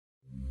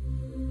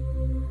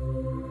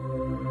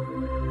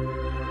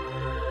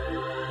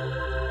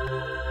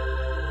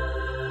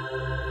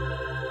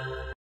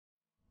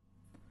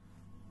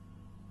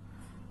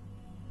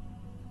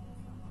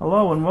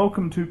Hello and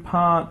welcome to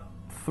part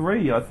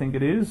 3, I think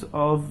it is,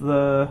 of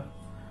the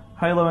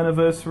Halo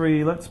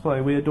Anniversary Let's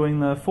Play. We are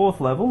doing the 4th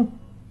level.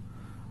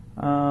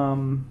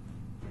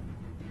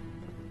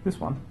 This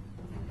one.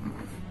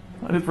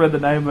 I just read the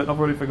name but I've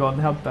already forgotten.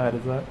 How bad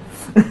is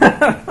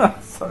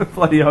that? So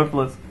bloody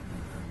hopeless.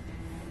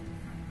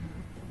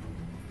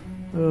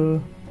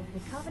 The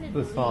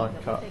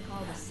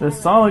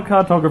silent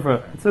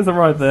cartographer. It says it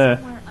right there.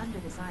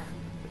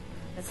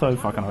 So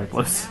fucking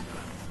hopeless.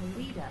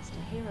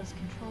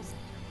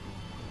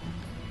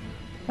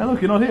 Hey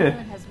look, you're not here.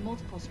 Has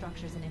multiple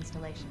structures and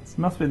installations.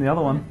 Must be in the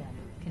other one. Of them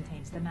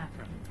contains the map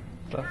room.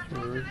 That's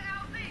rude.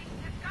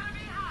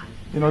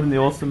 You're not in the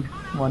awesome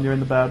one, you're in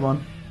the bad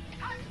one.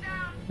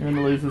 You're in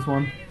the losers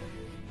one.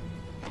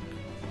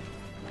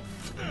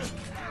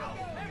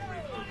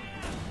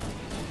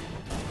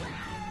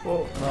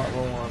 Oh, not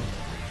wrong one.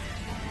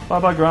 Bye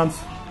bye grunts.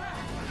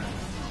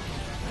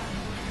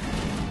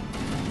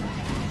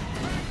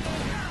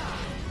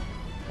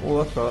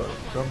 Oh, that's right.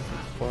 Guns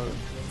explode.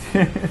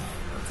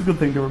 It's a good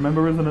thing to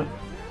remember, isn't it?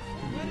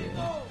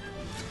 Yeah.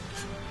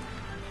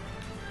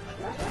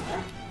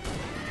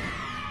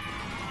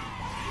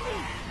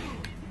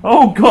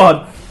 Oh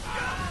god!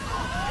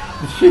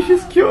 She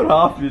just killed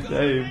half your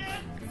team.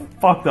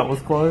 Fuck, that was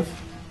close.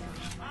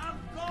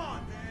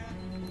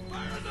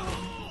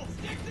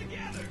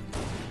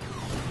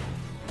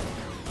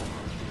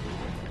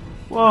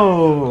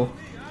 Whoa!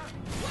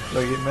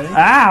 Look at me.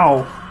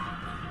 Ow!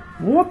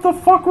 What the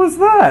fuck was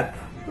that?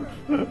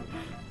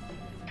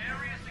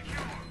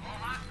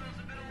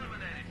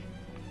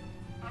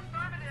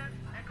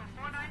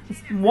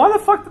 Why the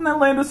fuck didn't they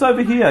land us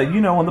over here?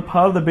 You know, on the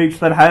part of the beach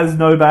that has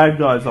no bad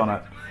guys on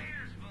it.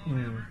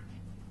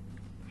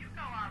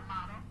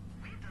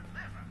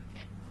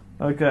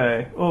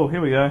 Okay. Oh,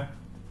 here we go.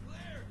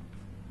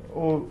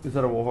 Oh, is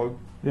that a warhog?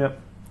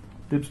 Yep.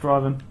 Dibs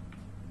driving.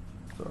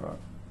 It's alright.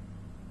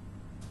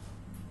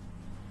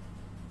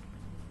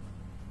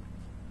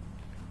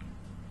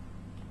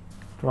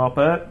 Drop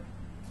it.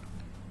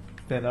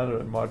 Stand under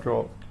it, might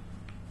drop.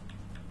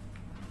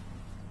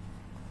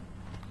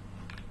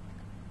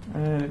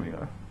 And here we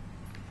go.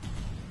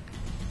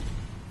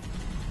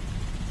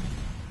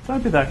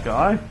 Don't be that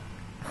guy.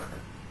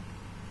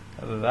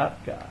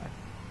 That guy.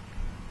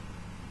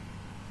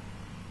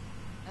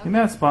 You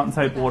know Spartan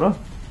tape water. Let's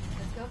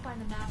go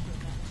find the map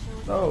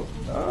room. No,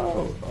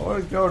 no, I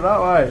want to go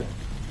that way.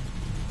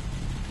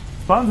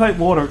 Spartans hate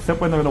water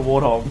except when they're in a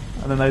warthog,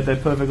 and then they're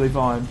perfectly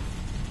fine.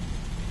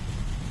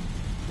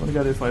 Want to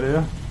go this way, do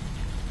you?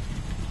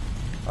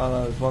 Oh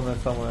no, there's one there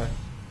somewhere.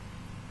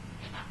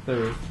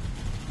 There is.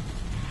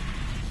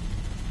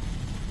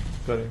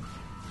 Got him.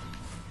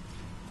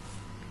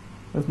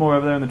 There's more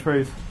over there in the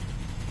trees.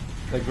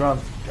 They grunt.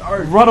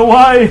 Go! Run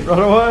away! Run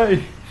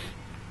away!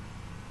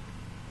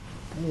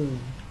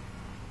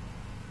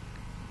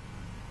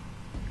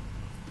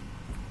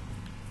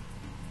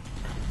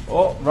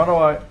 Oh, run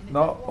away.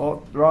 No,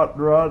 oh,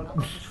 run.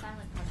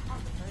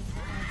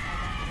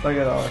 Look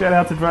at that. Shout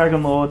out to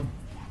Dragon Lord.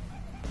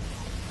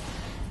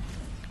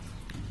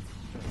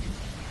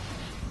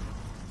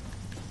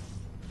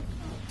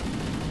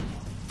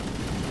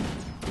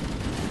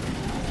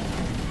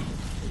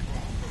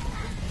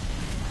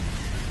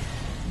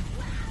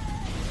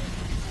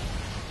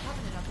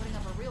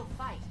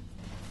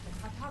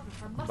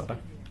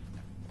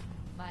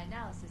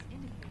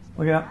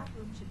 Look out.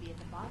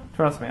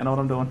 Trust me, I know what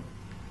I'm doing.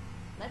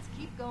 Let's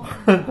keep going.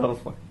 That was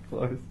fucking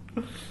close.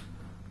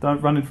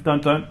 Don't run in,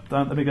 don't,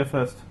 let me go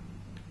first.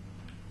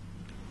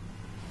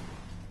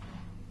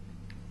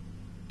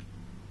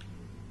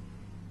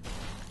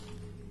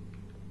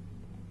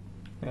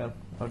 Yeah,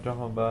 I'll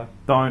jump on back.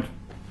 Don't.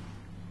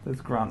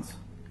 There's grunts.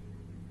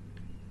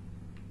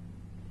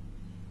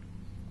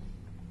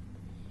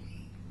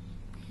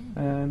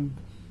 And...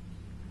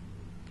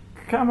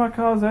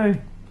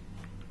 Kamikaze!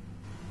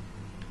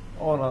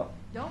 Oh no.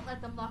 Don't let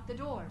them lock the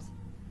doors.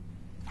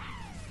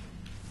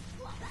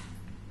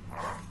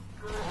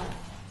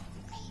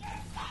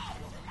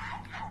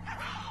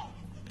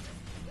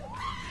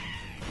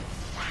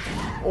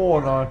 Oh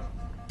no.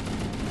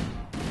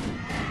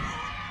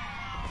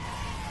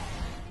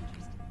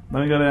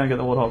 Let me go down and get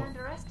the warthog.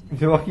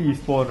 You're lucky you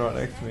spawned right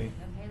next to me.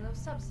 Halo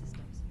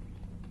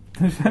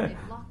subsystems.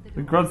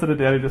 The grunts that are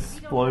down are just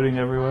exploding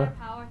everywhere.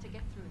 Power to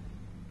get through them.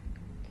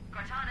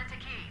 Cortana to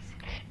keys.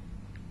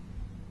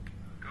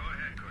 Go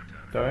ahead,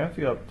 Cortana. Do I have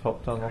to go up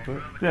top to unlock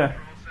it? Yeah.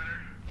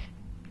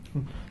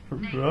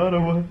 Run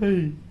away.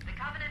 The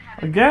Covenant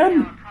have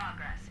Again? our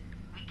progress.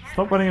 We can't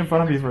Stop running in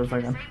front of me for a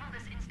disable second.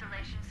 this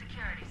installation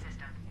security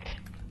system.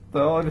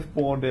 So I just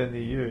spawned down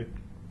near you.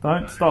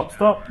 Don't, stop. We're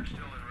still en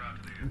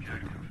route to the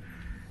objective.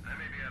 I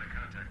may be out of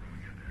contact when we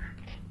get there.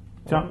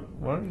 Jump.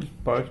 Why don't you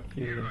just both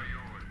kill Here them? are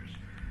your orders.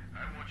 I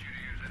want you to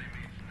use any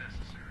means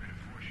necessary to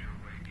force your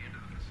way into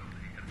the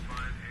facility and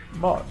find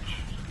Halo. Much.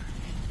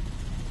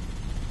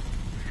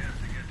 We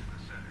have to get to the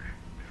center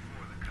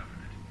before the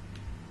Covenant.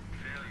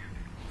 Failure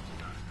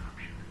is not an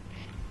option.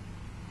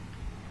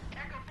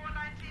 Echo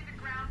 419 to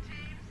ground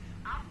teams.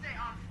 I'll stay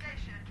on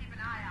station and keep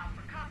an eye out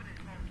for cover.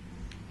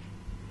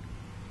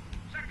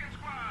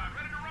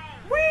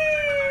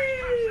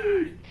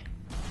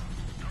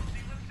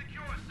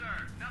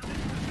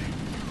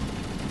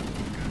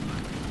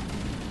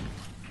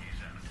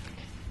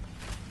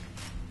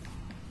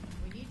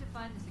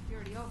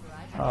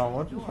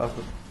 What just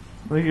happened?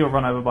 I think you got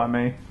run over by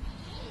me.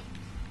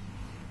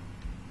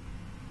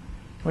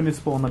 When you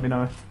spawn, let me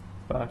know.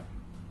 Back.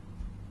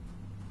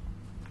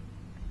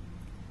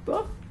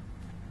 What?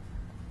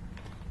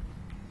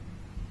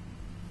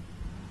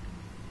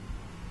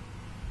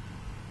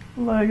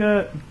 Leg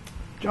it.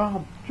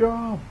 Jump!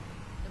 Jump!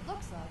 It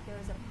looks like there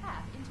is a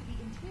path into the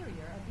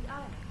interior of the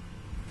island.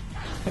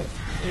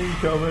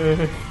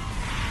 Incoming!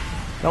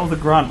 That was a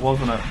grunt,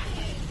 wasn't it?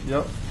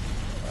 Yep.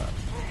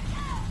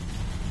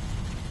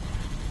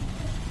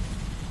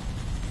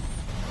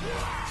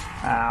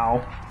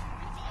 Ow.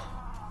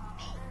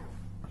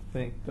 I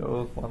think there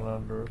was one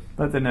under us.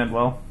 That didn't end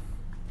well.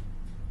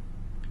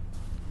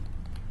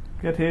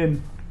 Get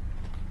in.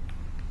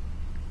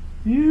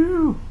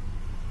 You!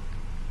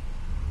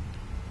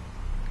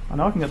 I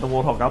know I can get the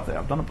warthog up there,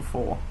 I've done it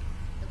before.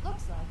 It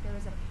looks like there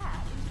is a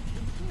path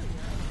into the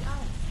interior of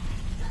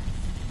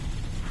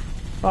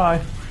the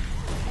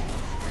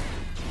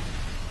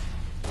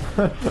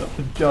island.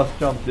 Bye. Just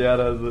jumped out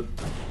as it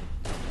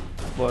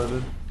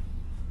exploded.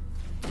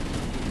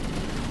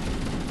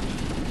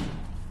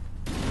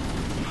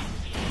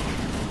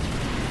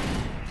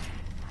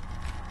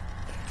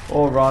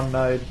 Or run,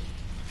 nade.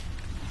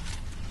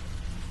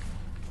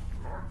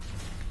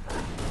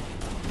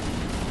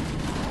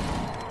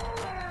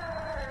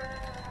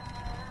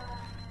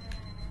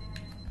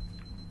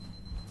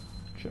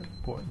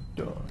 Checkpoint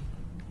done.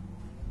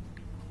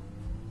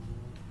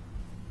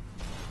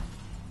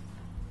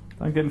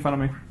 Don't get in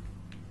front of me.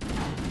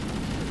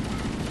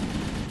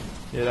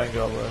 Yeah, don't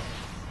go up there.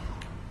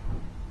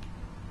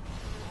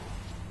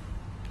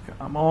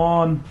 Come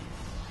on.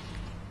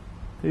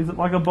 Tease it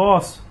like a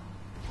boss.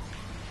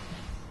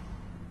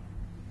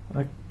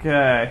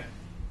 Okay.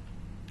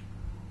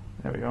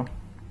 There we go.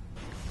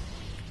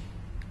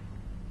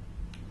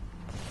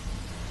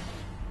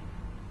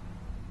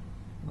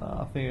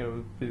 Nah, I think it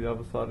would be the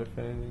other side if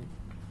anything.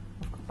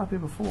 I've got up here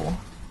before.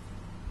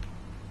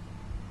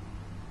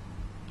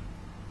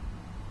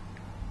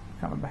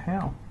 Can't remember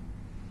how.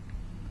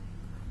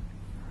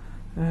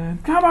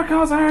 And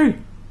kamikaze!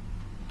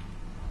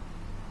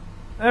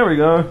 There we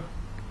go.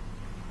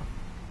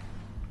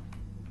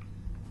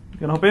 You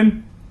gonna hop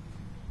in?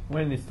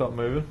 When you stop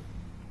moving?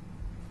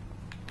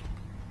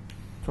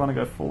 Trying to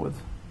go forwards.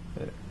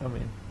 Yeah, I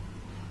mean.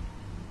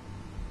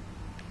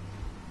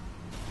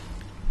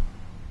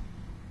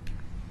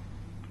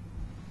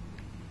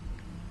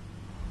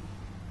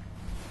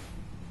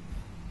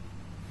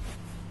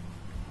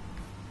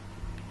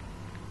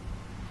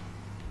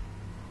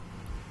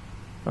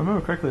 If I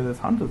remember correctly, there's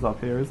hunters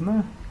up here, isn't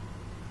there?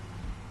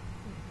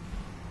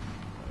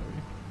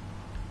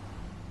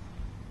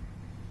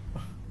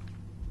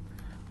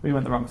 We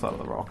went the wrong side of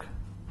the rock.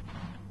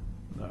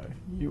 No,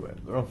 you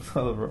went the wrong side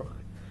of the rock.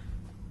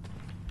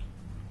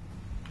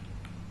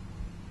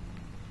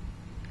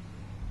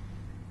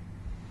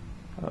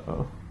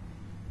 Uh-oh.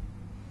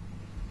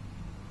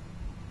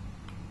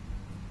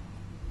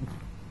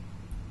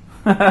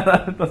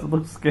 That doesn't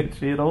look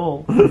sketchy at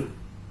all.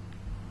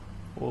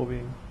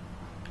 Orbing.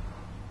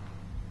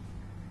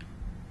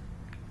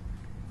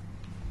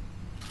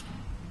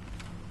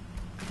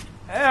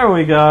 There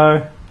we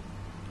go.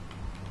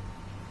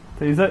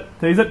 Tease it,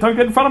 don't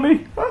get in front of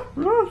me. Ah,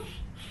 rush.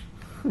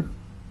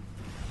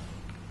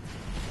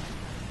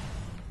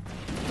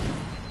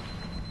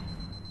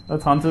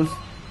 That's hunters.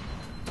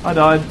 I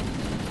died.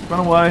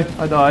 Run away,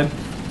 I died.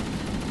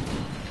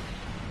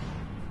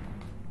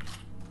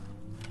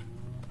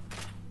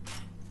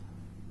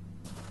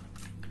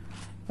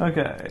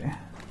 Okay.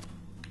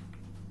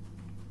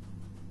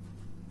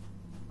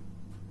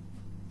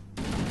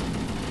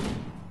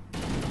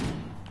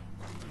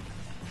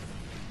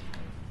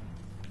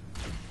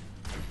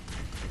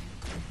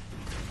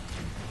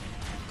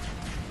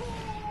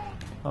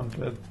 I'm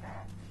dead.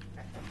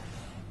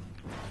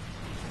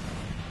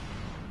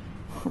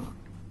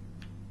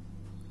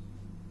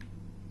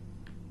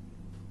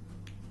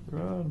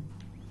 Run.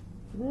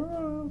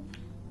 Run.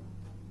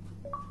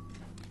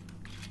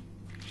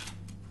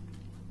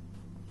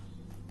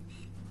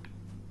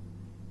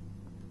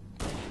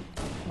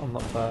 I'm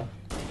not bad.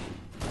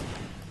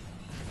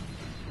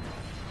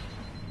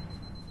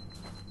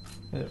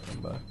 Yeah,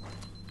 I'm back.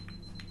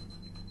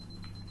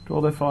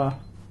 Draw their fire.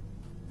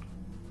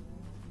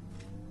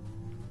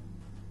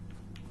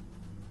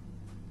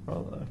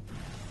 Brother.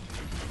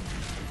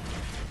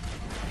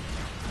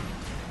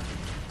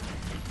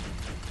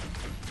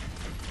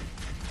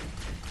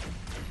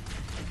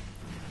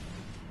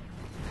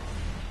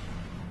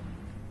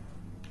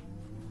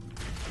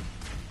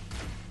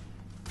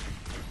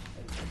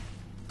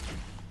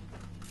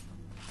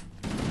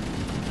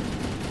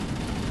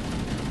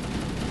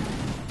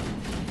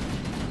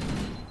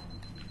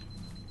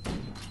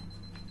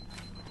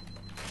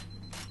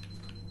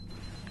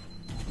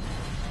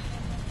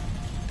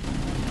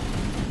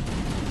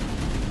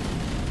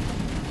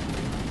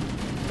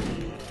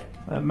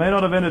 It may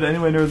not have ended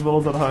anywhere near as well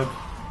as I'd hoped.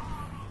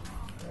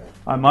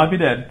 I might be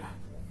dead.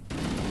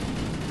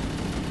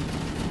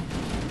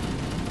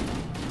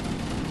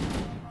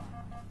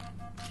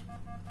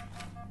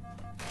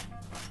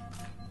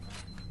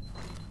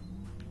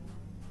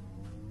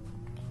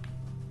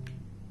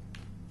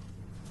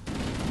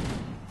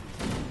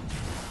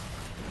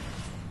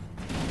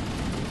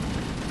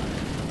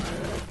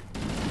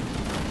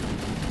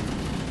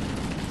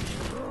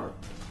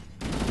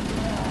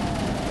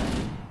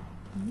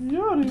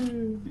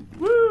 Party!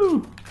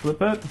 Woo!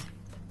 Flip it.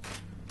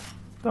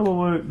 Double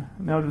loot.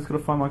 Now I just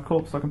gotta find my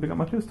corpse so I can pick up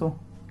my pistol.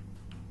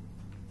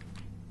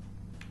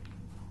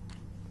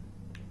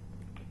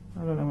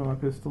 I don't know where my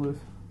pistol is.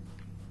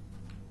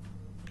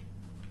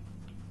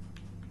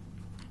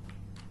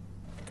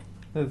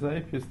 There's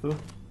a pistol.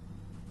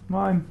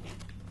 Mine.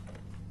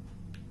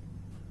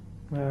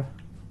 Where?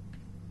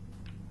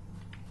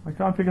 I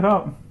can't pick it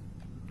up.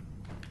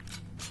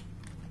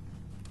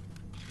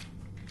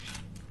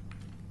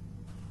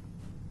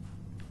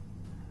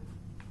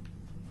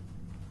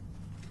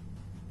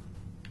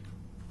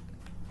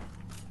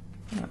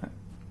 Alright.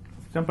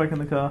 Let's jump back in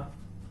the car.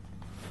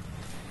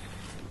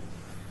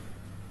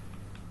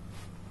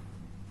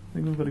 I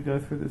think we've got to go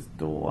through this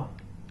door.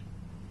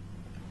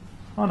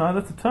 Oh no,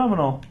 that's a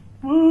terminal.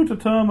 Woo, to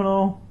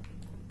terminal.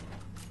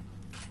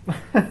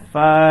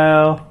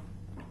 Fail.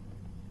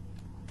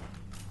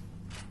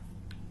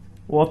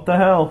 What the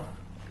hell?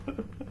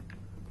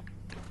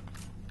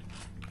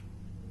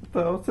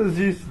 What says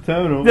use the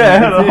terminal?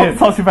 Yeah, it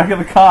toss you back in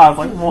the car. It's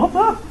like, what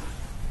the?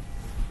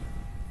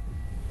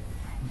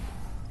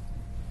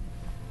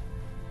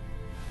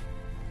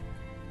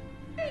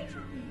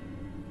 Entropy.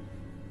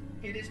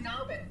 It has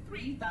now been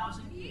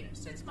 3,000 years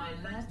since my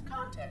last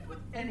contact with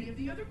any of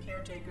the other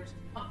caretakers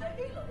of the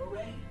Halo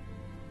array.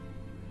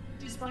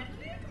 Despite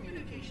clear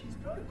communications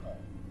protocol,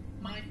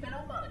 my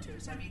fellow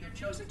monitors have either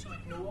chosen to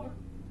ignore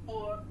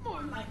or,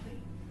 more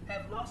likely,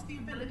 have lost the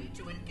ability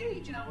to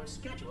engage in our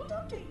scheduled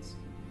updates.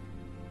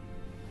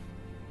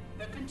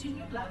 The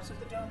continued lapse of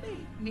the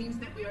domain means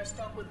that we are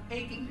stuck with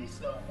achingly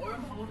slow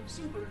wormhole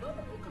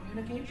superluminal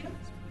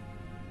communications.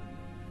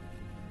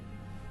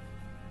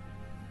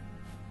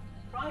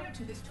 Prior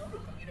to this total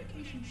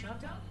communication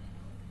shutdown,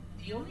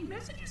 the only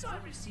messages I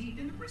received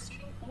in the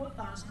preceding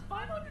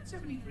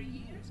 4,573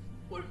 years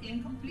were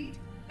incomplete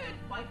and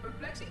quite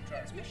perplexing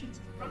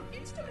transmissions from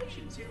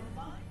Installation 05.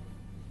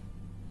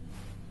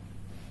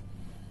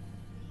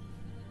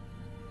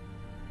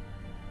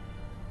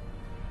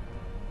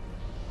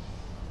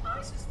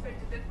 I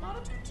suspected that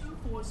Monitor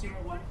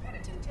 2401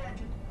 Penitent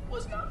Tangent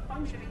was not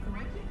functioning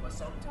correctly for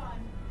some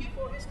time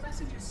before his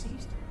messages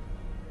ceased.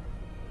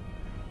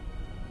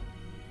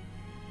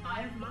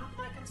 I have locked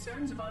my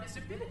concerns about his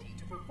ability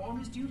to perform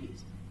his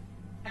duties.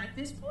 At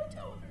this point,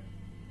 however,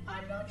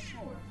 I'm not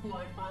sure who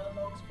I file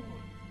logs for.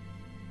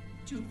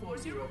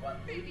 2401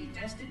 may be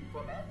destined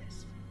for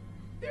madness.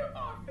 There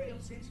are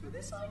fail-safes for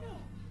this, I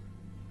know.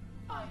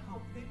 I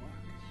hope they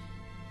work.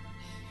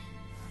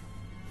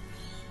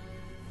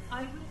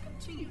 I will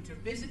continue to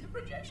visit the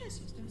projection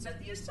systems at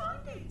the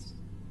assigned dates.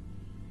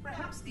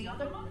 Perhaps the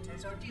other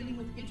monitors are dealing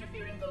with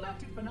interfering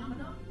galactic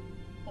phenomena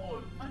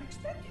or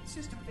unexpected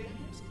system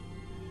failures.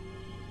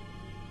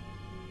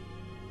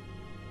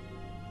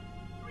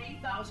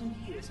 3,000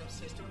 years of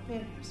system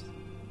failures.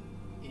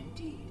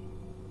 Indeed.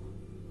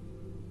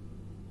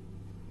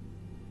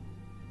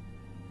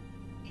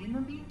 In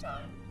the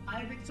meantime, I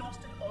have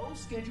exhausted all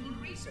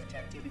scheduled research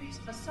activities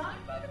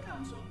assigned by the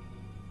Council.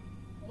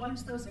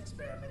 Once those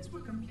experiments were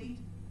complete,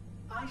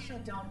 I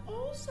shut down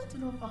all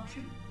Sentinel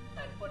function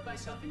and put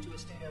myself into a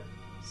state of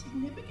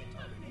significant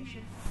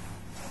hibernation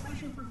to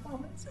measure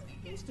performance of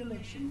the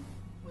installation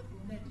with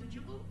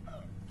negligible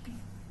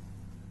upkeep.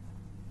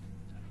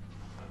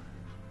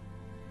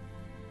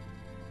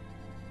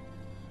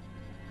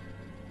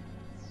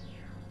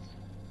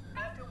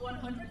 After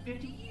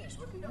 150 years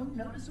with no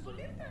noticeable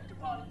impact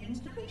upon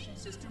installation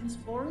systems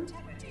or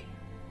integrity,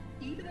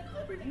 even in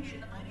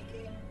hibernation I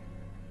became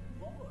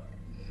bored.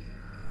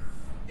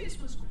 This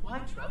was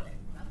quite troubling,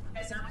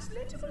 as I was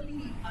led to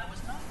believe I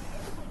was not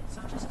capable in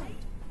such a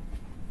state.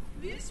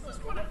 This was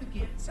one of the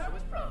gifts I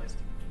was promised,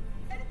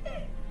 an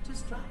end to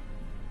strife.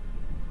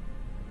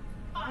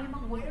 I am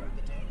aware of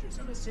the dangers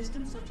of a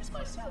system such as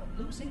myself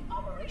losing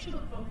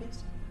operational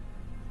focus.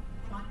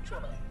 Quite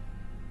troubling.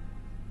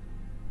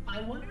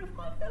 I wonder if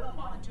my fellow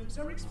monitors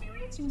are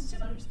experiencing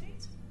similar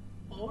states,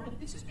 or if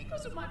this is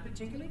because of my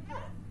particular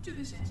path to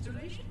this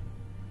installation.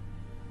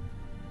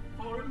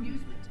 For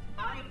amusement,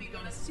 I have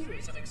begun a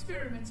series of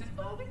experiments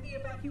involving the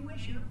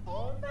evacuation of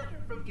all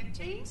matter from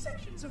contained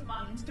sections of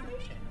my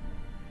installation.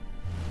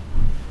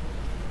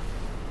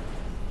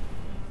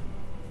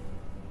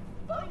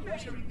 By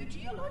measuring the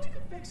geologic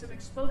effects of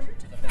exposure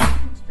to the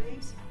vacuum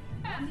space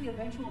and the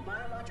eventual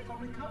biological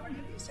recovery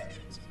of these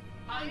sections,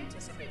 I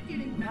anticipate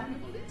getting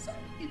valuable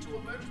insight into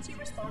emergency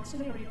response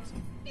scenarios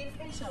in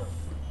case of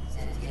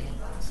sentient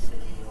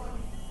proximity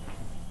warning.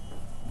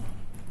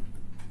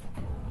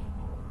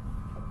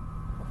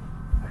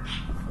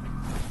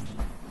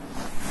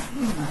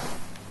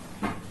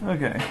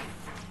 Okay.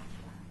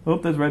 Oh,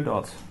 there's red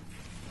dots.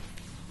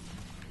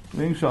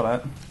 Being shot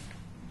at.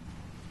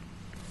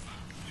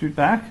 Shoot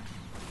back.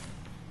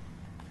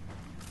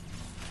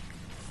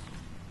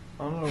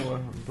 I don't know what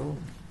I'm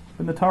doing.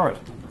 In the turret.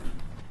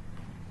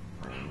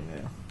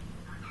 Yeah.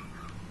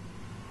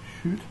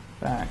 Shoot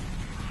back.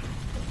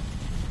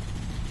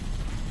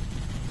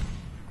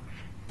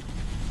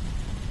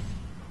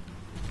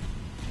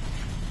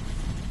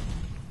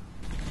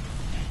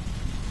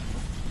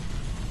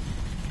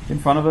 In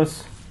front of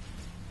us.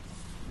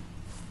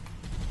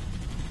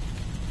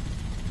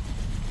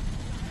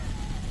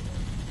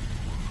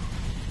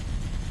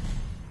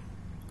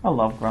 I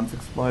love grunts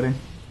exploding.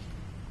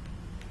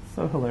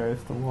 So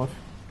hilarious to watch.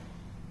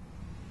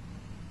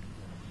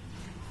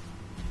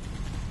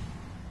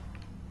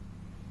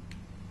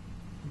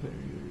 There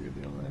you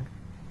go down there.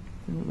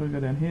 I think we've got to go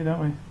down here, don't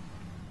we?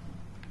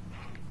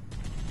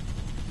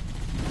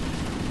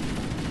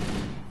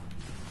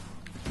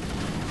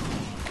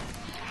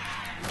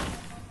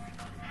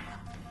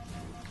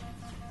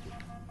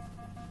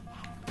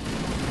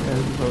 Yeah,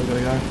 this is where we've got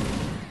to go.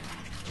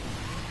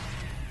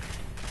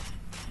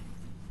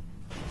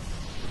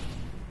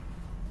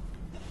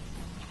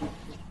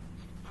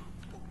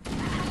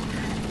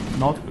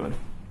 Not good.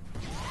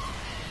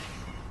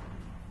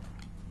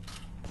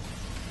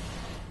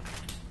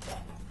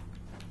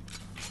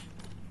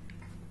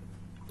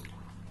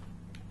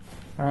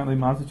 Apparently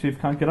Master Chief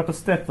can't get up a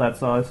step that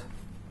size.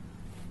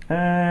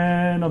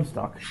 And I'm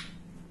stuck.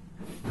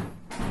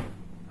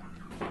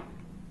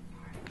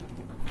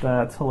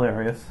 That's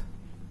hilarious.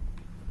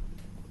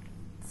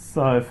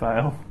 So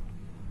fail.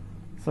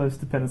 So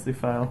stupendously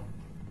fail.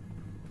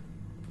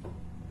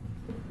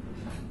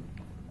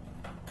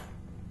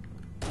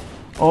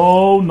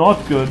 Oh,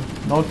 not good.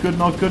 Not good,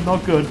 not good,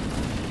 not good.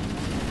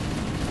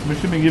 I'm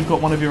assuming you've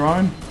got one of your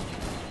own?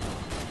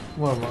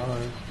 What am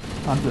I?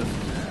 Hunters.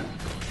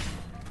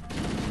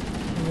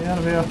 Get me out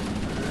of here.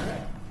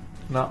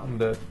 Nah, I'm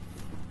dead.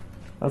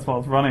 That's why I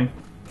was running.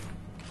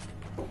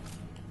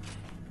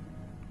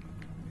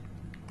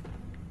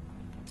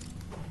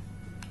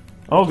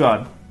 Oh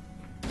god.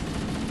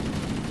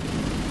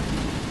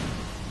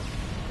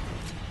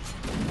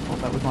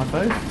 Thought that was my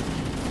face.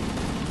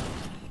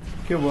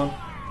 Kill one.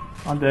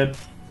 I'm dead.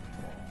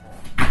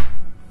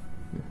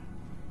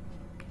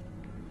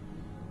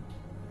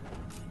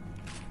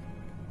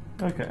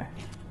 Okay.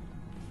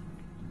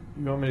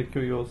 You want me to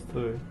kill yours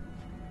too?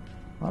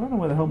 I don't know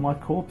where the hell my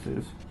corpse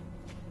is.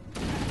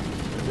 There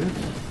it is.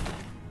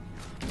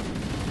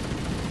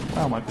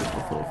 Wow, my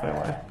pistol flew a fair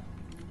way.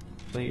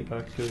 I think you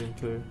better kill him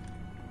too.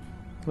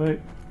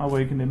 Sweet, I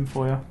weakened him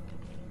for you.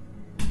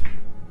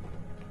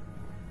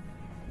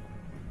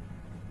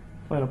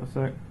 Wait up a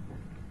sec.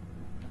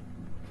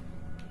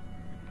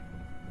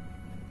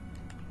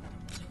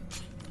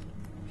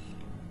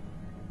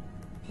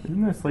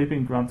 Isn't there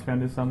sleeping grunts around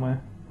here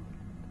somewhere?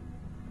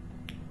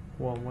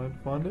 One way to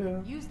find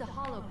out. Use the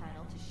hollow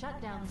panel to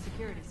shut down the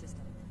security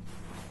system.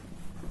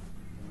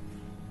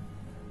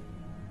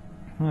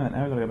 Alright,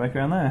 now we've got to go back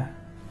around there.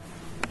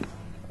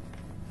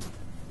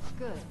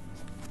 Good.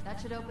 That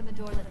should open the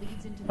door that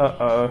leads into the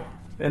Uh-oh.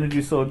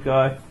 Energy sword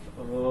guy.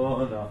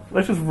 Oh no.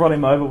 Let's just run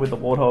him over with the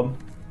warthog.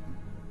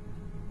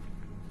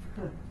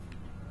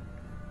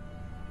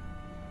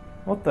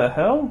 What the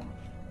hell?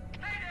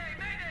 Mayday!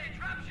 Mayday!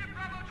 Dropship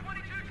Bravo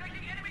 22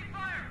 taking enemy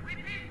fire!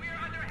 Repeat, we are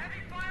under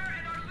heavy fire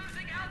and are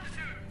losing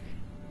altitude!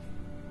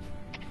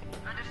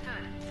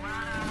 Understood. We're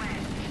on our way.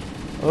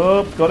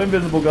 Oh, got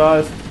invisible,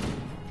 guys.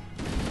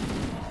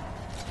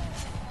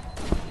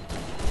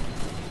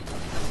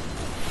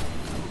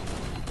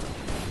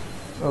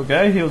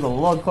 Okay, he was a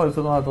lot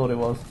closer than I thought he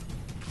was.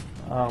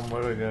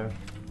 Where do we go?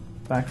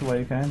 Back to where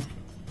you came.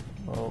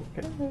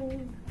 Okay.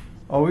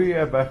 Oh, we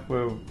are back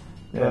where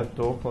Yeah. that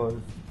door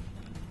closed.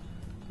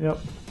 Yep.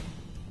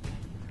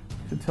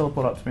 Should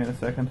teleport up to me in a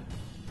second.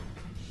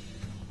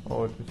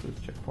 Oh, it just a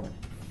checkpoint.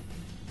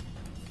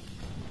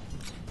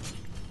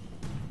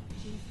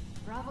 Chief,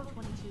 Bravo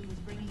 22 was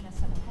bringing us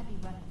some heavy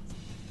weapons.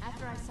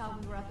 After I saw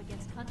we were up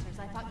against hunters,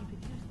 I thought you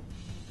could use them.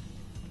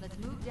 Let's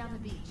move down the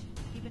beach.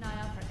 Keep an eye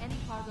out for any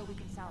cargo we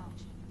can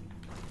salvage.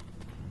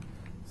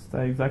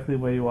 Stay exactly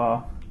where you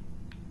are.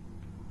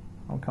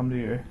 I'll come to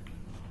you.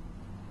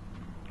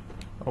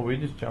 Oh, we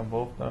just jump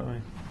off, don't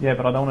we? Yeah,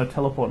 but I don't want to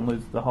teleport and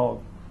lose the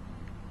hog.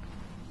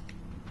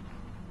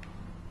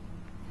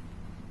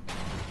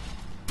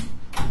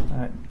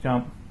 Alright,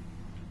 jump.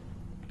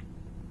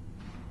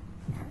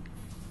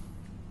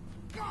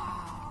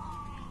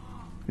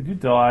 Did you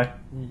die?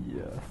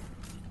 Yes.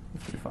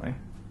 That's pretty funny.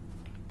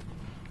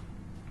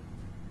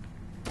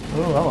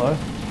 Oh, hello.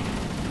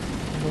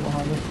 Go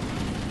behind us.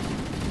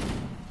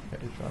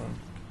 Okay, he's running.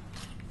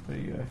 There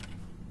you go.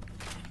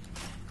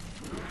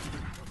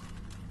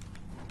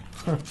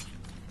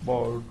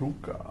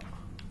 Bazooka.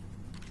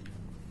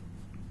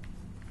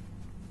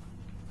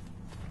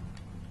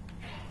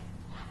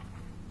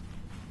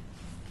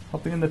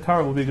 Hopping in the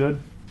turret will be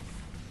good.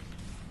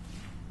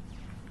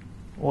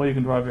 Or you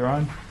can drive your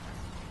own.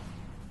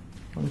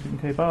 As long as you can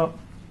keep up.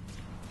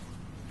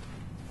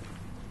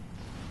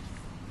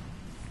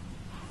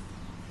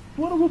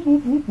 Whoop,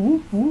 whoop, whoop,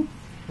 whoop, whoop.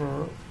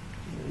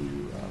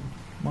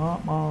 Ma,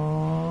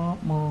 ma,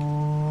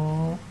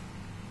 ma.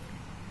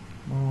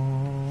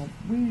 Ma,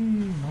 wee,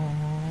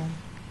 ma.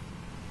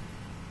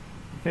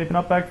 Keeping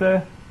up back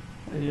there?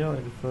 Yeah, I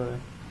just say.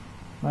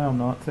 No, I'm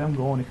not. See, I'm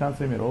gone. You can't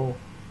see me at all.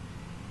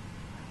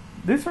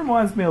 This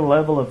reminds me a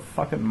level of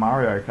fucking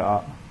Mario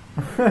Kart.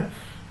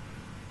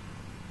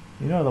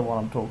 You know the one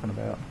I'm talking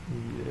about.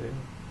 Yeah.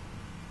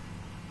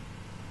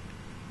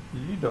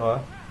 Did you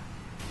die?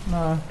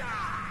 No.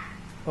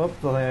 Oops,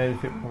 I think I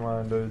just hit one of my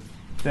own dudes.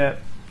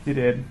 Yep, you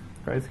did.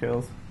 Great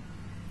skills.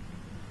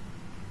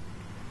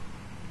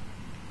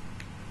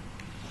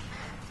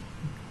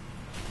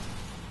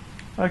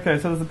 Okay,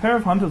 so there's a pair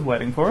of hunters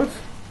waiting for us.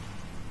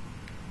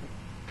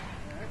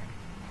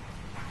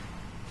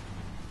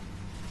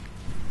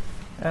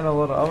 And a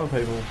lot of other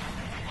people.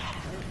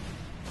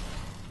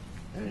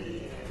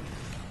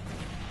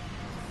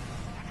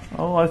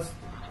 Oh, I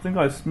think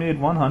I smeared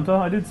one hunter.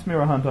 I did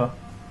smear a hunter.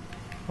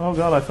 Oh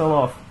god, I fell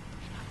off.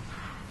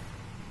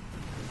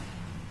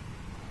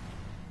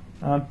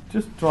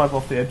 Just drive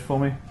off the edge for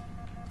me.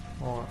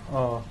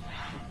 Oh.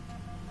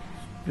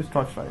 Just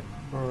drive straight.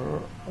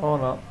 Oh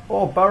no.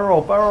 Oh,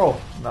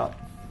 barrel! No.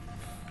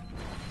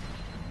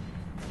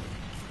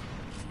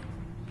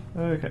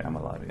 Okay, I'm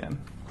alive again.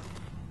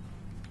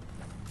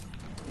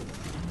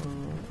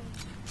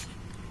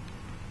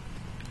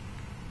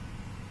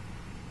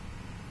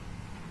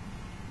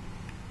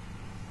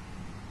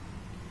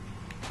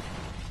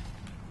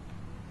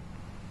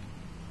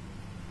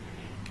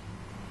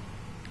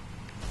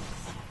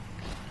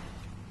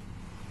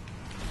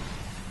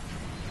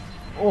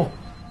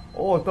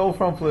 Oh, double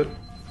front flip.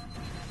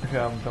 Okay,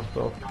 I'm jumped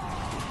off.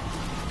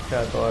 Okay,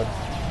 I died.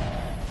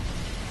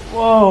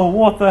 Whoa,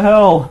 what the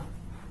hell?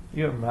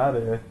 You got mad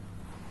here.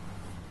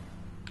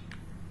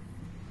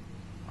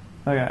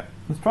 Okay,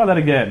 let's try that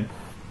again.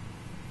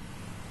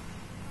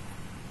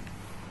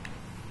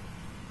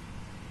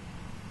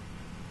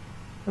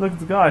 Hey, look at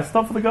the guy.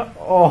 Stop for the guy.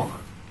 Oh,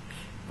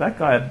 that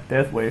guy had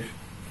death wish.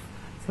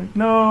 It's like,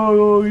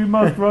 no, you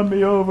must run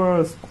me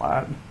over.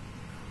 Splat.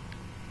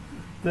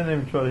 Didn't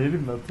even try to hit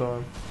him that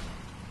time.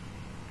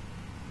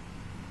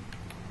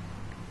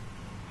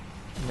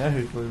 Now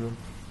who's losing?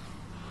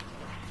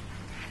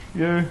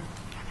 You.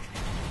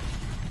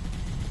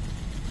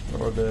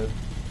 Or dead.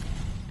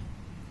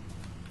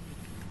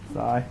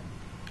 Die.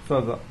 So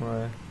is that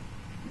my...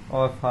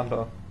 Oh, that's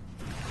Hunter.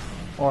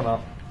 Oh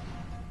no.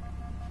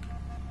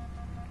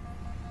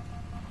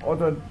 Oh,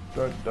 don't.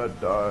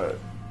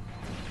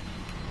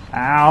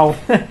 Ow.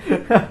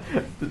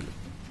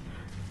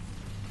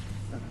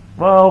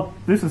 Well,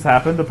 this has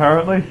happened,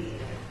 apparently.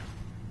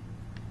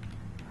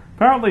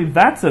 Apparently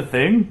that's a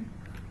thing.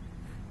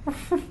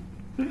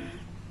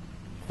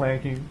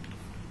 Flanking.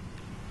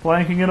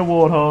 Flanking in a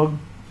warthog.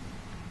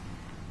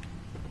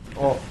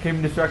 Oh, keep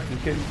him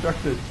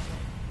distracted,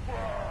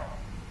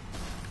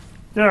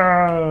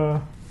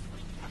 Yeah.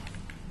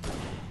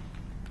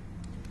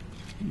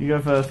 You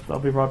go first, I'll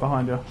be right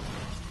behind you.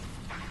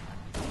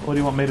 Or do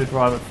you want me to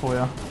drive it for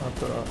you?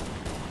 That's alright.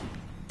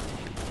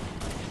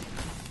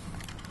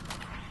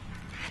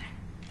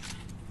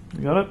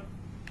 You got it?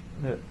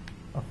 Yeah.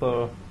 I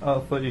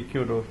thought you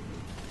killed her.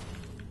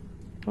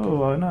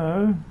 Oh, I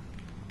know.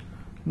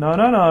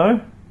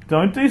 No.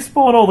 Don't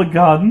despawn all the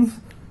guns.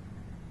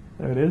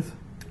 There it is.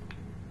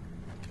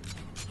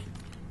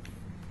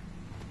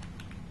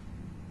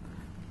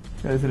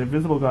 There's an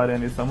invisible guy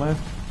down here somewhere.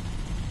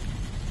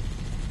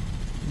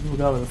 Invisible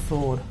guy with a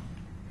sword.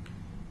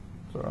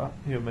 It's alright.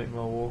 He'll make my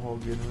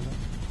warhog in a minute.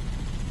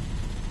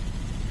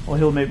 Or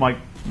he'll meet my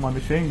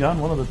machine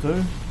gun, one of the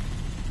two.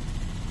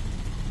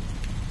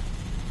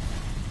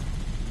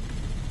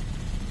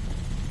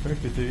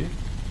 Tricky to you.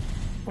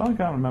 Well, I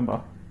can't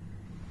remember.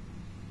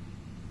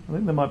 I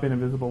think there might be an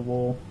invisible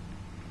wall.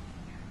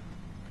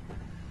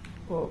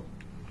 Oh.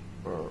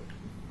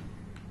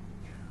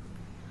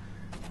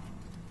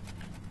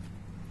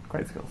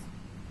 Great skills.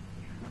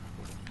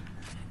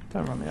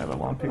 Don't run me over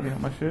while I'm picking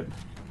up my shit.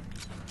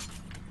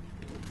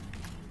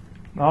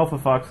 Oh, for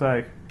fuck's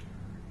sake.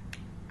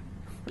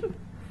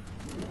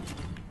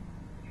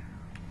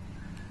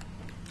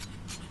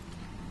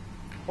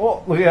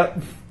 Oh, look out.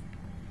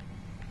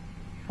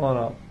 Oh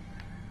no.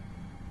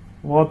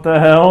 What the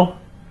hell?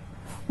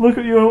 Look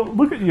at you,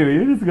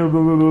 you're just going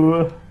blah, blah,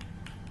 blah, blah.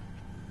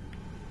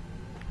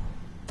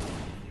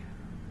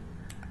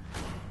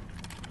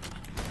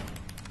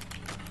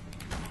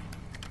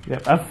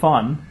 Yep, have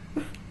fun.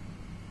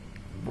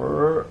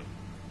 Brr.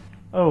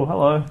 Oh,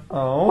 hello.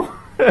 Oh.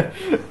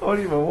 What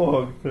do you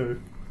warhog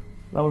to?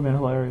 That would have been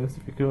hilarious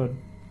if you could.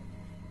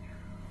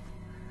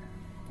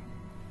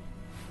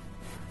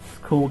 This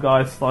cool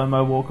guy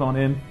slow-mo walk on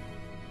in.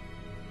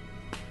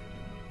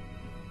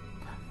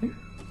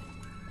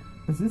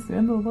 Is this the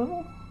end of the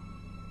level?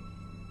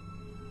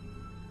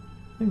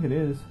 I think it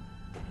is.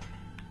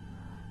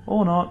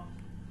 Or not.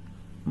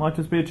 Might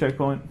just be a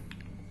checkpoint.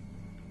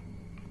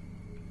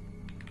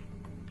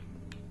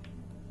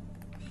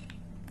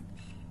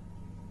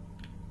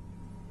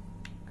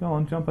 Go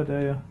on, jump, I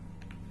dare you.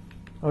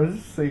 I was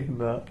just thinking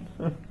that.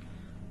 I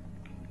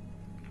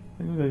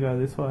think we're gonna go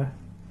this way.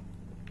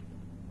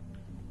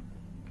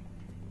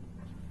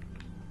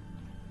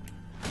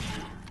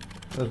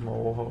 There's my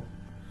warhog.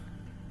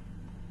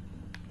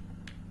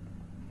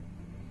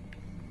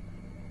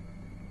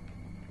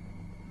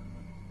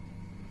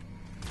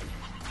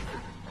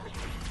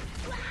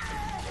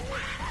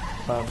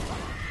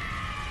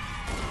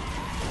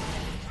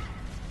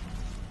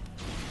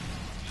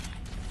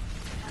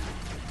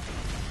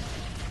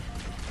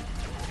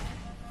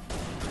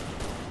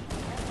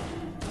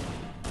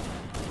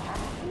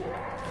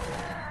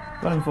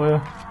 Got him for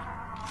you.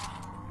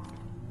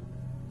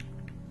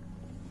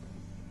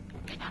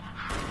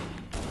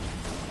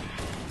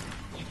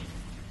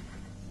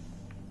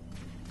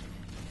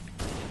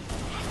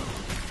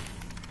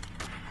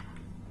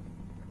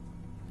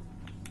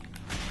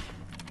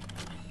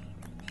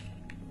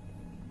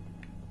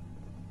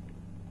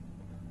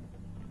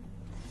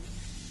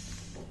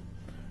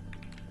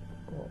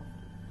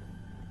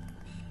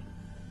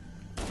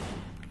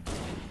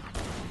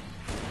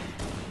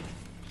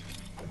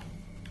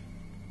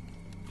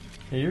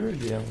 Hey, you're a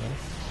DM, man.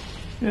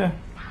 Yeah.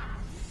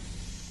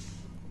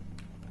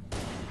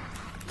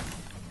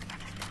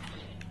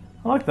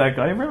 I like that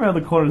guy. Every around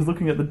the corner is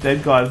looking at the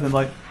dead guys and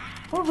like,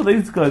 what are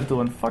these guys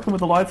doing? Fucking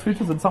with the light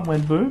switches and something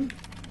went boom?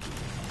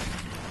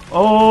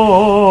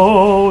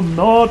 Oh,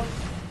 not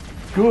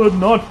good,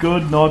 not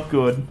good, not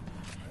good.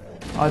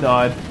 I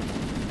died.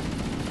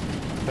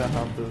 Can't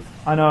hunters.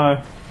 I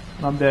know.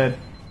 And I'm dead.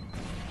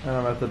 And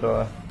I'm at the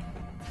door.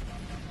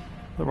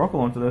 The rocket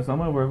launcher there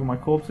somewhere, wherever my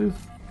corpse is.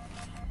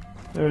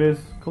 There it is.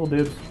 Cool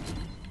dibs.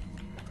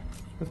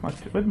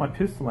 Where'd my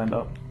pistol end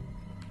up?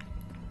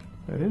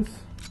 There it is.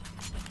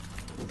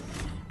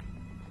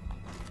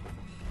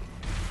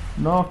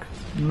 Knock,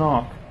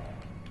 knock.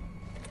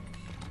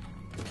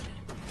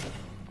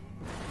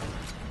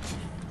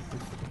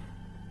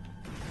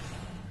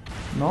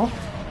 Knock.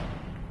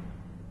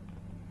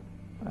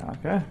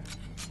 Okay.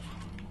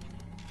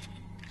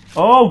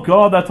 Oh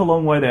god, that's a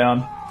long way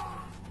down.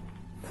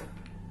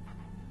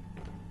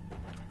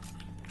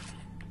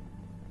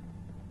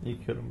 You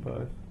killed them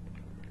both.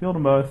 Killed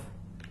them both.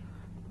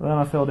 But then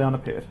I fell down a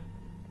pit.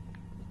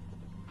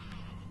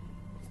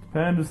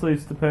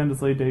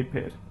 Stupendously deep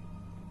pit.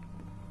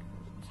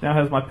 Which now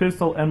has my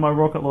pistol and my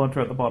rocket launcher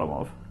at the bottom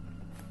of.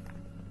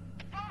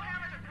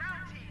 Bowhammer to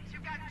ground teams.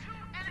 You've got 2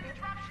 enemy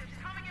dropships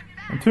coming in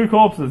fast. And 2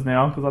 corpses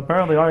now, because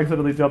apparently I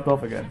accidentally jumped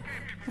off again.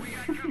 We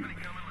got company coming.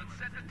 Let's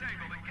set the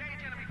table.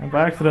 Engage enemy. And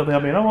by accidentally, I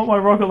mean, I want my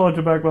rocket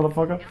launcher back,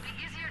 motherfucker. It'll be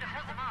easier to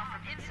hold them off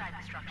from inside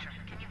the structure.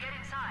 Can you get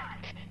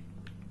inside?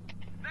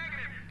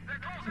 Negative.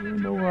 They're closing I don't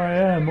in know too where I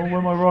fast. am or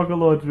where my rocket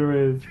launcher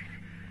is. You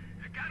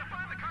gotta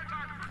find the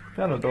cartographer.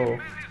 Down the door. Busy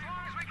as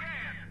long as we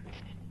can.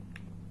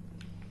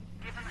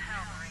 Give them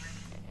hell,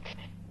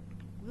 Marine.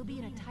 We'll be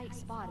in a tight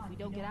spot if we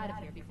don't get out of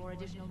here before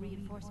additional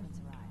reinforcements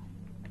arrive.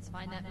 Let's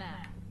find that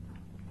map.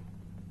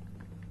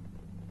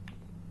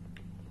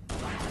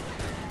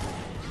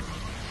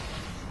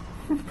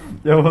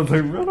 Yeah, I was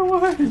like, run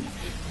away!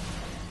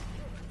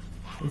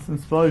 There's some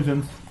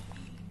explosions.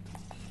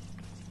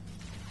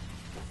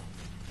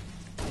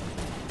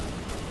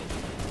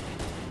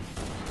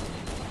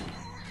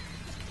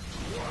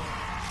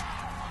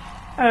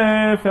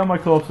 Hey, found my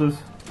corpses.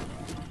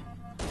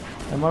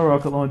 And my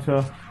rocket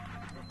launcher.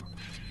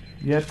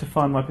 Yet to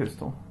find my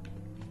pistol.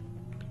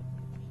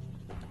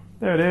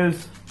 There it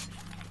is.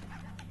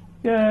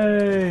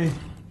 Yay!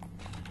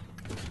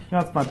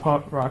 That's my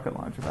rocket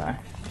launcher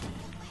back.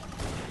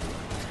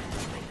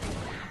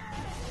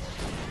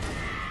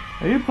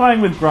 Are you playing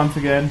with grunts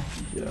again?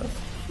 Yes.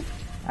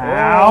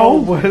 Ow!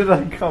 Oh, where did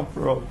I come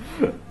from?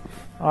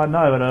 I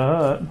know, but it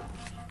hurt.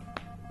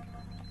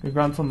 Your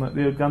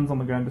gun's on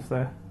the ground just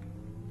there.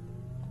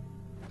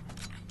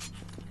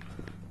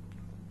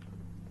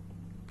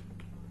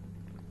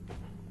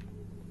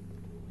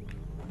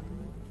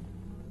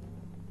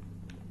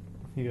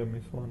 You got me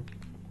one.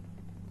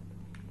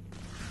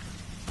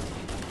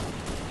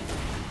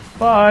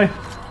 Bye!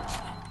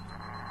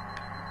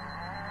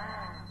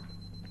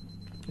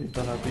 He's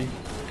done happy.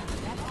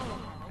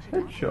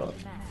 Headshot.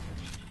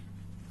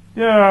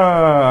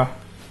 Yeah!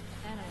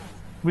 Analyze.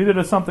 We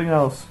did something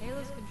else.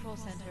 Halo's control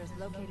center is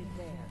located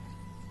there.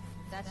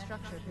 That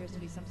structure appears to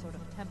be some sort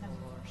of temple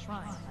or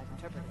shrine, if I've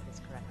interpreted this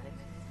correctly.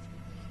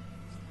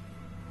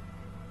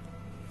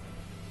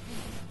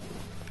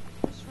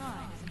 The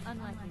shrine is an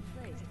unlikely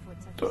place to put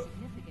such a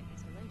significant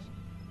installation.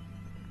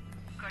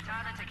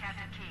 Cortana to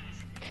Captain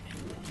Keys.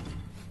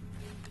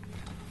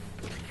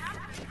 The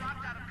captain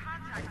dropped out of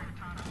contact,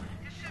 Cortana.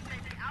 This ship may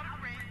be out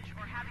of range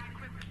or having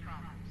equipment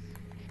problems.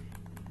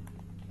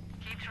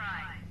 Keep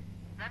trying.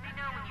 Let me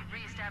know when you've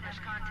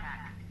re-established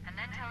contact, and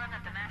then tell him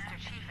that the Master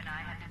Chief and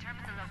I have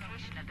determined the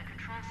location of the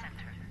control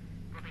center.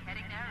 We'll be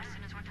heading there as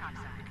soon as we're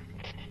topside.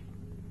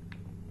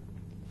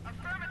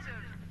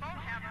 Affirmative.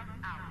 Bowhammer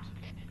out.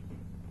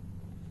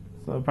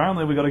 So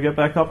apparently we gotta get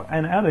back up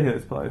and out of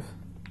this place.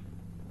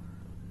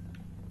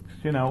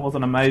 You know, it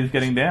wasn't a maze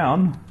getting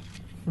down.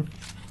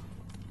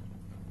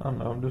 I don't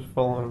know, I'm just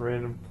following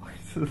random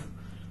places.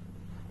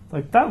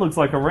 Like, that looks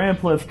like a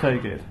ramp, let's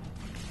take it.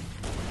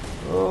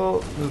 Oh,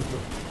 there's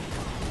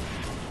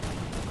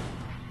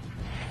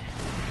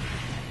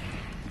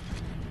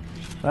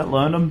That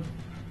learned him.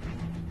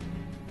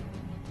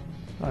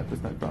 Right,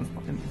 there's no grunts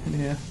in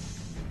here.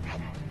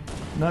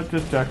 Nope,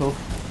 just jackals.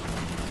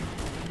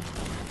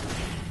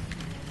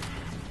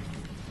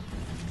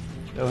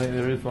 I think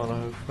there is one, I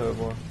have heard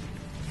one.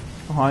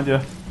 Behind you.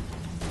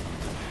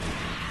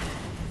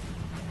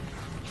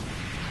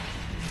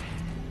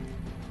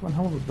 One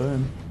hell of a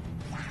boom.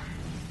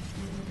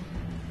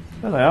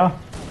 There they are.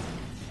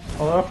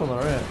 Oh, they're up on the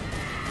ramp.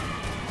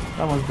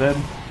 That one's dead.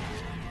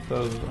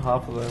 So there's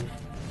half of them.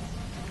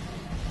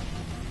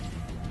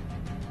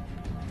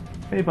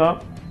 Keep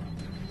up.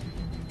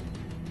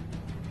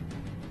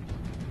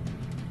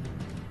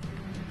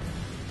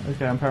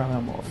 Okay, apparently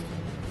I'm lost.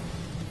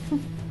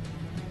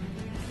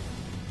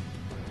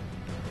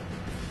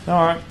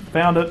 Alright,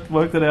 found it,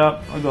 worked it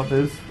out, I got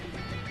this.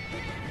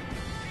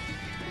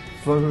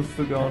 As long as it's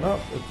still going up,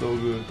 it's all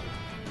good.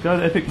 Go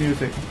to epic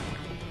music.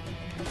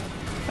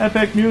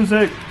 Epic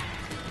music!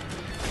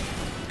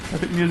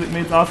 Epic music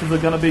means asses are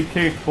gonna be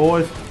kicked,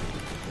 boys.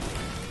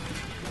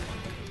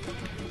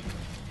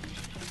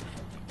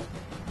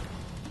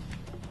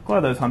 Glad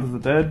those hunters are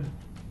dead.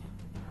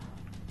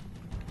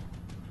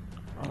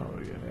 I don't know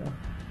where to go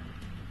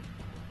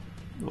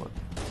now.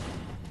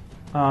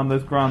 What?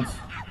 There's grunts.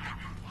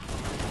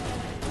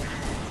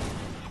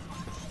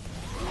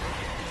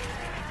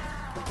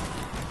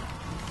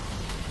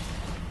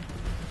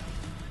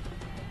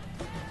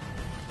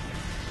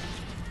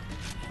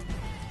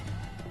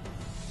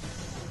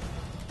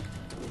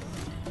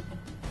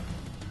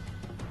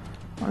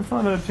 I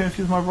thought I had a chance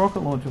to use my rocket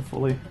launcher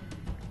fully.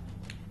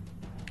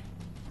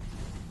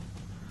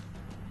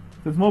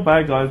 There's more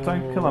bad guys,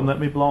 don't kill them, let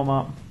me blow them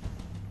up.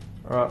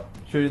 Alright,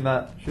 shooting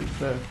that. Shoot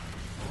there.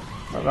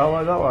 Not that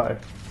way, that way.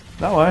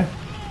 That way.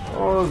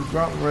 Oh, there's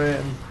Grunt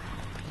ran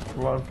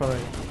right in front of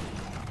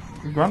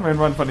me. Grunt ran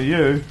right in front of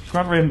you.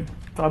 Grunt ran,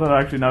 I don't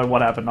actually know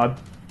what happened.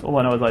 All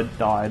I know is I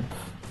died.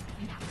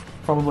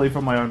 Probably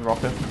from my own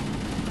rocket.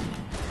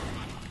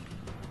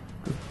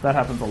 That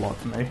happens a lot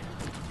to me.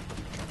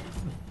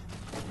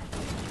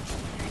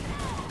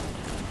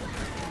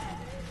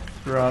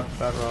 Grunt,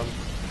 that run.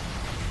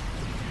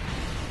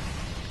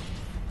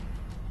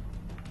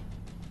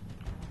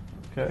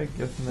 Okay,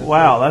 guessing that's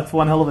Wow, that's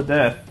one hell of a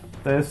death.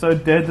 They're so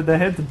dead that their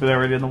heads are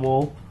buried in the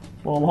wall.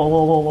 Lol, lol,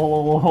 lol, lol,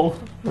 lol, lol.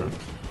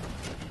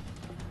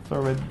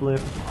 Sorry, red blip.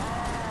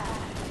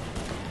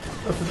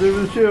 What's to do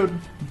with the shield?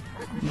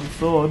 The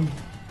sword.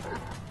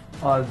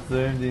 I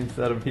zoomed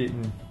instead of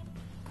hitting.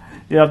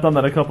 Yeah, I've done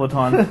that a couple of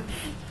times.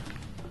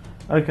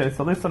 Okay,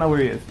 so at least I know where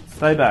he is.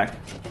 Stay back.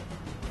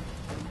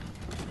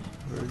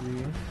 Where is he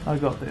again? I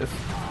got this.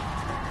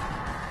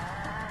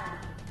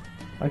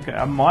 Okay,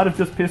 I might have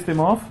just pissed him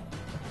off.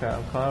 Okay,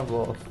 I'm kind of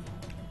lost.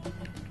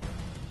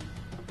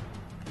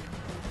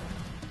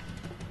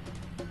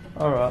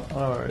 Alright, I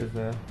know where he is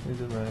now.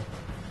 He's in there.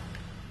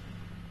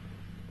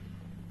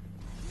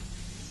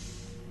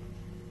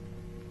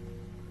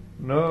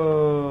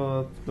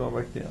 No, let's go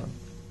back down.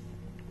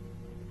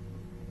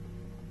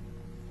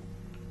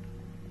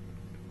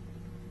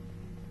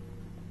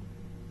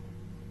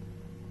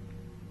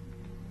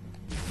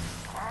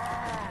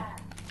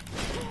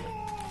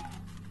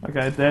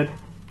 Okay, dead.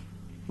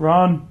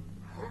 Run!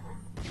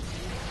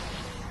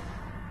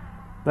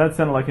 That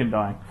sounded like him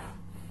dying.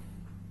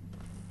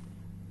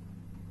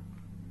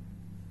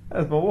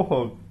 That's my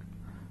warthog.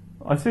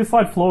 I see a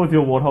slight flaw with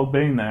your warthog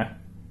being there.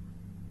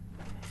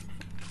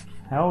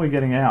 How are we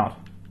getting out?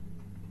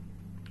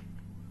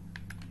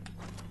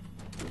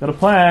 Got a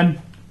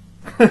plan!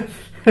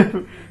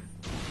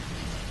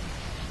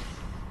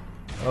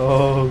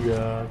 Oh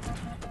god.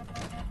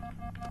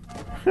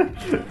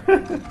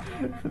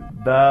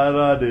 Bad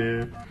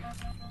idea.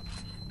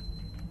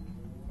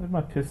 Where'd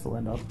my pistol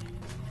end up?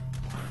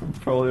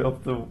 Probably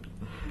off the...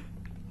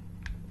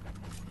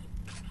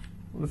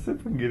 Let's see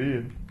if I can get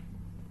in.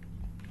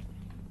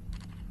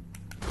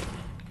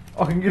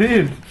 I can get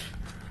in!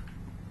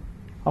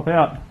 Hop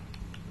out.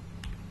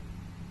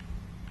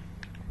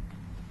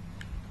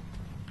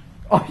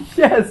 Oh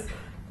yes!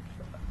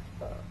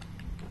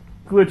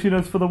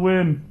 Glitchiness for the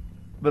win.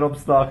 But I'm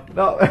stuck.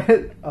 No,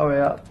 I'm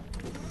out.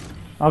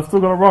 I've still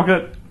got a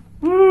rocket.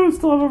 Woo,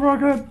 still have a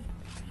rocket.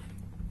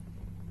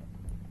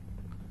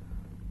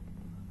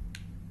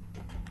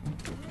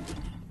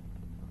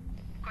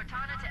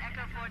 Cortana to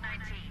Echo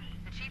 419.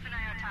 The Chief and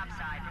I are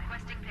topside,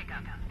 requesting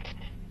pickup.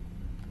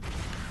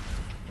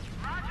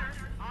 Roger,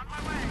 on my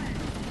way.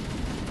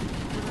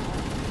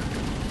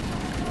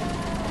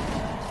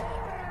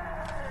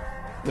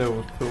 There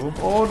was two of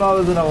them. Oh no,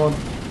 there's another one.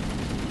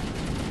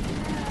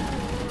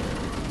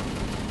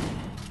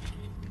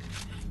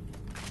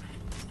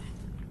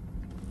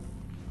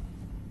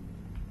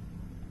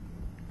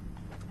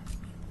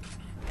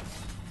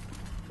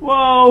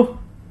 Whoa!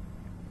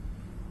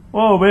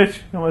 Whoa,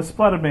 bitch. You almost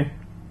splattered me.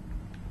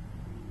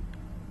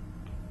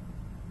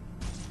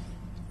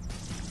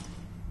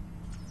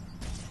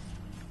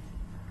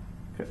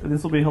 Okay,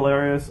 this will be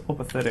hilarious or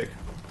pathetic.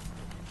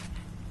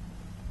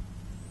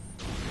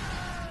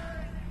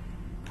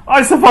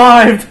 I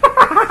survived! I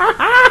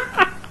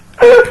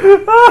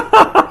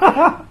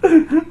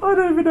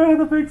don't even know how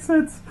that makes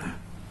sense.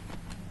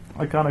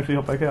 I can't actually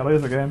hop back out.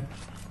 Yes, I can.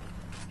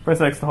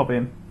 Press X to hop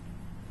in.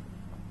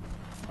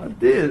 I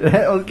did.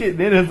 I was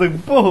getting in. It's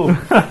like boom.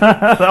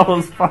 That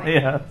was funny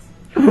ass.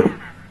 Here are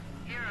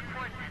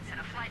coordinates and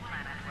a flight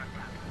plan I've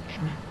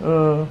worked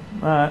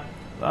out. Alright.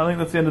 I think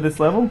that's the end of this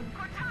level.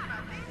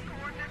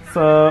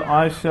 So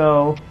I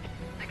shall.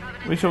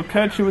 We shall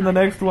catch you in the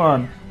next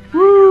one.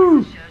 Woo!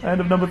 End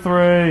of number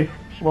 3.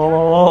 Lol,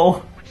 lol, lol.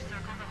 which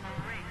circle the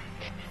whole ring.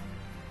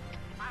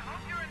 I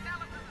hope your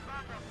analysis is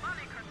on the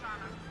money,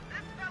 Cortana.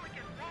 This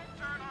pelican won't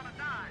turn on a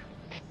dime.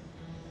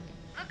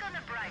 Look on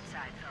the bright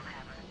side,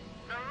 Philhammer.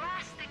 The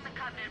last thing the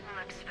Covenant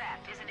will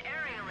expect is an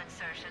aerial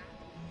insertion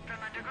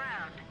from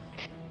underground.